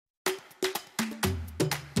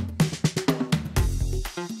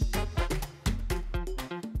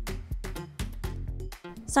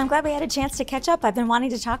So I'm glad we had a chance to catch up. I've been wanting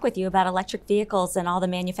to talk with you about electric vehicles and all the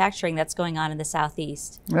manufacturing that's going on in the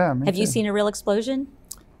Southeast. Yeah, Have you seen a real explosion?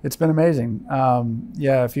 It's been amazing.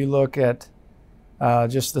 Yeah, if you look at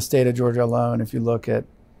just the state of Georgia alone, if you look at,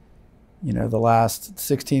 the last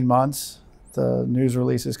 16 months, the news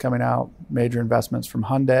releases coming out, major investments from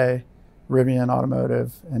Hyundai, Rivian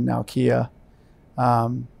Automotive, and now Kia,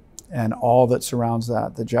 and all that surrounds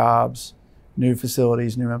that, the jobs, new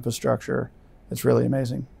facilities, new infrastructure. It's really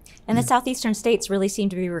amazing. And the southeastern states really seem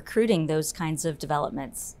to be recruiting those kinds of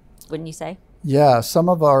developments, wouldn't you say? Yeah, some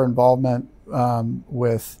of our involvement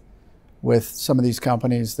with some of these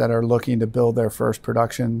companies that are looking to build their first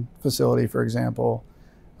production facility, for example,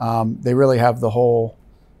 they really have the whole,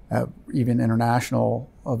 even international,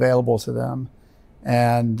 available to them.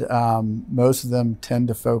 And most of them tend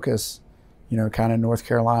to focus, kind of North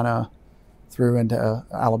Carolina through into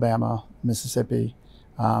Alabama, Mississippi.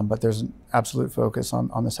 But there's an absolute focus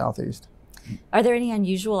on the Southeast. Are there any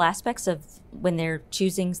unusual aspects of when they're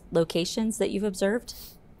choosing locations that you've observed?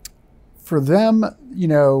 For them,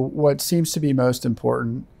 what seems to be most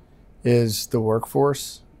important is the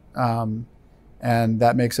workforce. And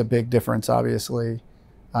that makes a big difference, obviously.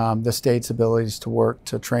 The state's abilities to work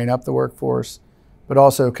to train up the workforce, but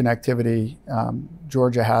also connectivity.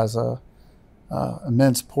 Georgia has a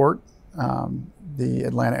immense port. The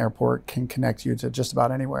Atlanta airport can connect you to just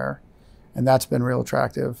about anywhere. And that's been real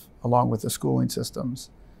attractive along with the schooling systems.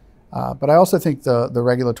 But I also think the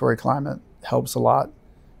regulatory climate helps a lot.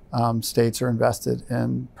 States are invested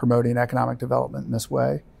in promoting economic development in this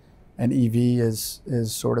way. And EV is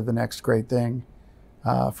sort of the next great thing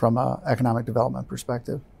from an economic development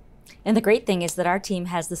perspective. And the great thing is that our team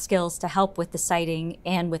has the skills to help with the siting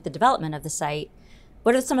and with the development of the site.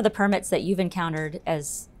 What are some of the permits that you've encountered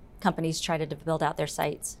as companies try to build out their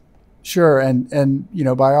sites? Sure, and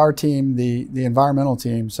by our team, the environmental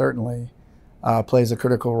team certainly plays a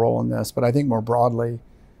critical role in this. But I think more broadly,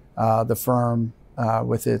 the firm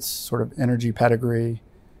with its sort of energy pedigree,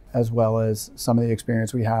 as well as some of the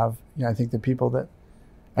experience we have, I think the people that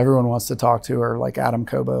everyone wants to talk to are like Adam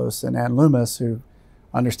Kobos and Ann Loomis, who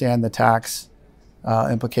understand the tax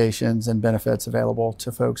implications and benefits available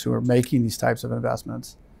to folks who are making these types of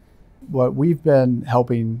investments. What we've been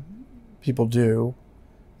helping people do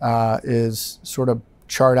is sort of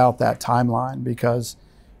chart out that timeline, because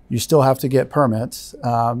you still have to get permits.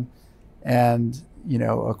 And,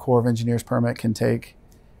 a Corps of Engineers permit can take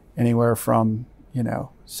anywhere from,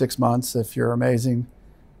 6 months if you're amazing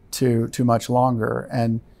to much longer.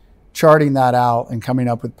 And charting that out and coming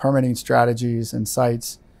up with permitting strategies and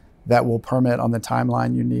sites that will permit on the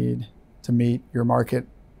timeline you need to meet your market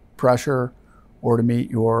pressure or to meet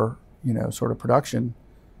your, sort of production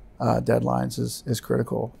deadlines is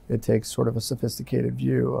critical. It takes sort of a sophisticated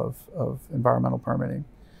view of environmental permitting.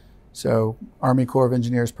 So Army Corps of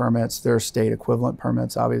Engineers permits, there are state equivalent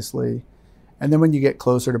permits, obviously. And then when you get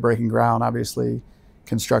closer to breaking ground, obviously,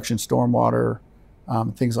 construction, stormwater,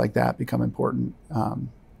 things like that become important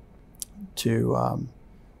to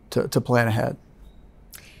plan ahead.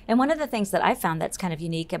 And one of the things that I found that's kind of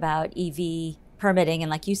unique about EV permitting, and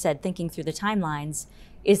like you said, thinking through the timelines,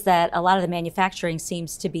 is that a lot of the manufacturing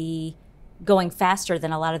seems to be going faster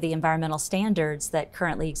than a lot of the environmental standards that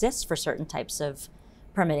currently exist for certain types of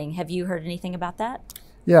permitting. Have you heard anything about that?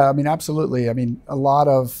 Yeah, absolutely. A lot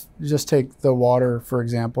of, just take the water, for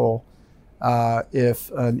example.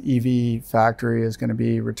 If an EV factory is going to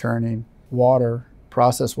be returning water,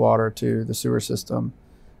 processed water to the sewer system,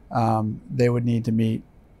 they would need to meet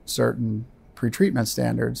certain pretreatment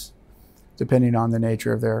standards depending on the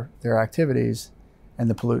nature of their activities and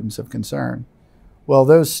the pollutants of concern. Well,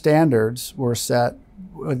 those standards were set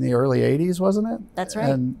in the early 80s, wasn't it? That's right.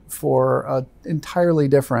 And for an entirely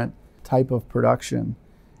different type of production.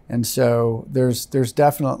 And so there's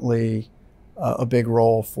definitely a big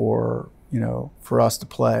role for us to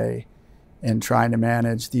play in trying to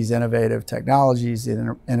manage these innovative technologies,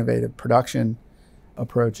 the innovative production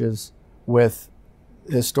approaches with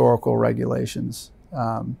historical regulations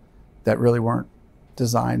that really weren't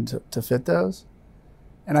designed to fit those.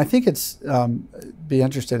 And I think it's, be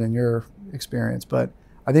interested in your experience, but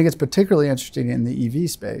I think it's particularly interesting in the EV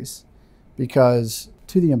space, because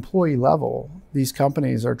to the employee level, these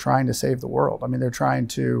companies are trying to save the world. They're trying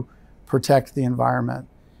to protect the environment,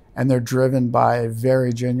 and they're driven by a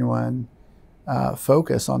very genuine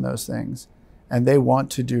focus on those things. And they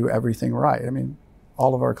want to do everything right.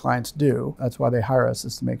 All of our clients do. That's why they hire us,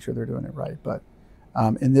 is to make sure they're doing it right. But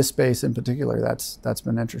in this space in particular, that's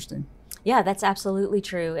been interesting. Yeah, that's absolutely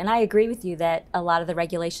true. And I agree with you that a lot of the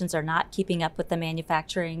regulations are not keeping up with the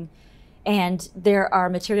manufacturing And there are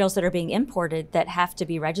materials that are being imported that have to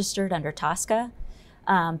be registered under TSCA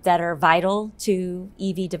that are vital to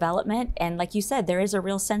EV development. And like you said, there is a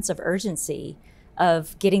real sense of urgency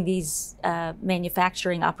of getting these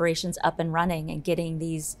manufacturing operations up and running and getting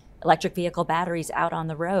these electric vehicle batteries out on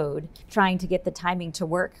the road, trying to get the timing to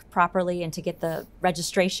work properly and to get the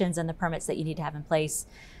registrations and the permits that you need to have in place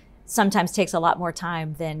sometimes takes a lot more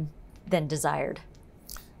time than desired.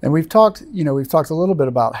 And we've talked a little bit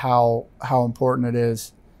about how important it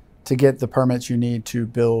is to get the permits you need to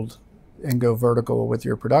build and go vertical with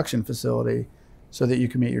your production facility so that you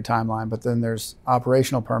can meet your timeline. But then there's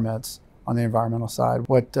operational permits on the environmental side.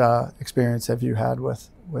 What experience have you had with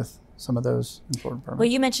some of those important permits? Well,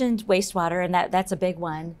 you mentioned wastewater, and that's a big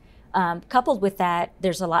one. Coupled with that,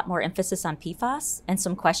 there's a lot more emphasis on PFAS and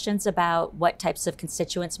some questions about what types of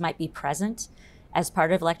constituents might be present as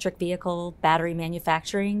part of electric vehicle battery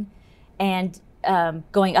manufacturing, and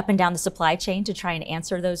going up and down the supply chain to try and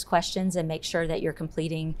answer those questions and make sure that you're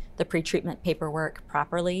completing the pretreatment paperwork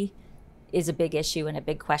properly is a big issue and a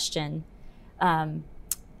big question. And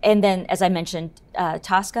then, as I mentioned,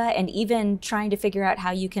 TSCA, and even trying to figure out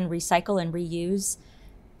how you can recycle and reuse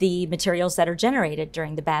the materials that are generated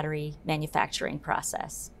during the battery manufacturing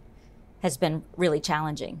process has been really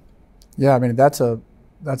challenging. Yeah, I mean, that's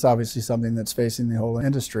obviously something that's facing the whole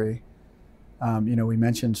industry. We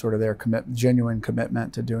mentioned sort of their genuine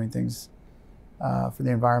commitment to doing things for the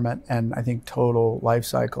environment, and I think total life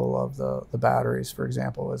cycle of the batteries, for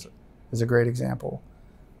example, is a great example.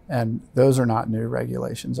 And those are not new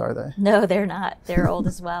regulations, are they? No, they're not. They're old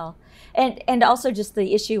as well. And also just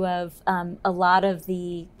the issue of a lot of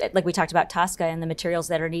the, like we talked about TSCA and the materials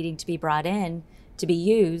that are needing to be brought in to be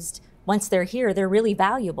used, once they're here, they're really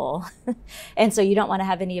valuable. And so you don't want to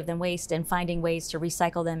have any of them waste, and finding ways to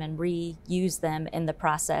recycle them and reuse them in the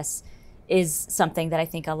process is something that I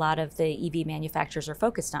think a lot of the EV manufacturers are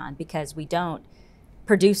focused on, because we don't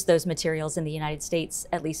produce those materials in the United States,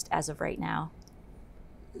 at least as of right now.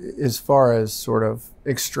 As far as sort of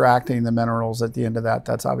extracting the minerals at the end of that,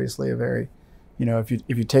 that's obviously a very, if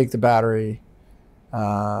you take the battery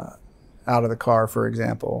out of the car, for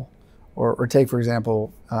example, or take, for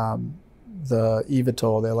example, the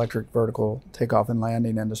eVTOL, the electric vertical takeoff and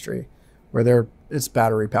landing industry, where it's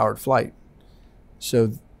battery powered flight.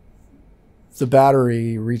 So the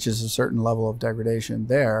battery reaches a certain level of degradation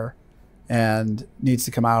there and needs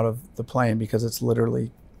to come out of the plane because it's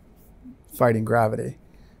literally fighting gravity.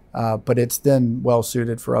 But it's then well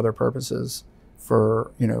suited for other purposes,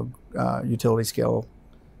 for utility scale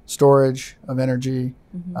storage of energy,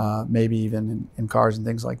 maybe even in cars and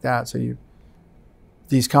things like that. So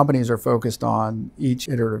these companies are focused on each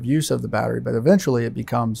iterative use of the battery, but eventually it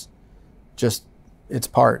becomes just its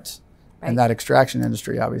parts. Right. And that extraction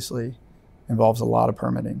industry obviously involves a lot of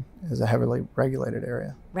permitting. It's a heavily regulated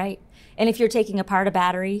area. Right. And if you're taking apart a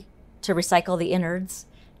battery to recycle the innards,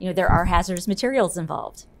 there are hazardous materials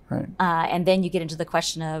involved. Right. And then you get into the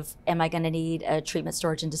question of, am I going to need a treatment,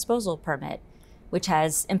 storage, and disposal permit, which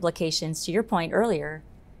has implications to your point earlier.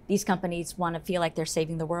 These companies want to feel like they're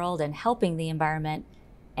saving the world and helping the environment,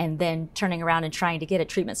 and then turning around and trying to get a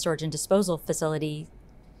treatment, storage, and disposal facility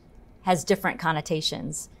has different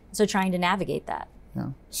connotations. So trying to navigate that. Yeah.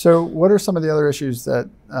 So what are some of the other issues that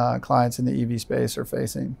clients in the EV space are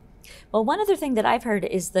facing? Well, one other thing that I've heard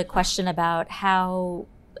is the question about how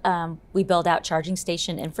we build out charging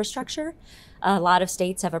station infrastructure. A lot of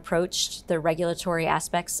states have approached the regulatory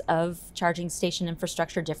aspects of charging station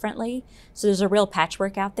infrastructure differently. So there's a real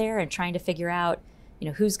patchwork out there, and trying to figure out,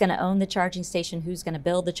 who's going to own the charging station, who's going to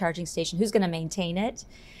build the charging station, who's going to maintain it,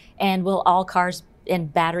 and will all cars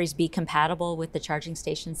and batteries be compatible with the charging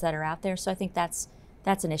stations that are out there? So I think that's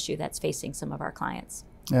an issue that's facing some of our clients.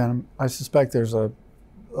 And I suspect there's a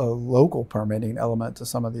local permitting element to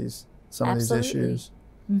some of these issues.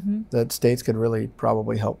 Mm-hmm. That states could really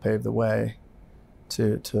probably help pave the way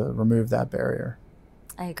to remove that barrier.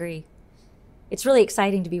 I agree. It's really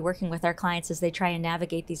exciting to be working with our clients as they try and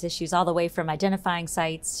navigate these issues, all the way from identifying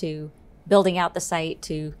sites to building out the site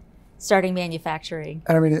to starting manufacturing.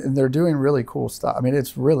 And I mean, they're doing really cool stuff. I mean,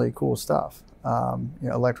 it's really cool stuff.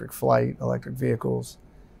 Electric flight, electric vehicles,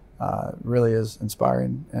 really is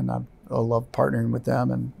inspiring. And I love partnering with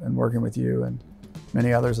them and working with you and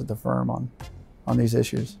many others at the firm on these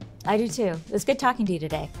issues. I do too. It was good talking to you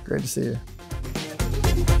today. Great to see you.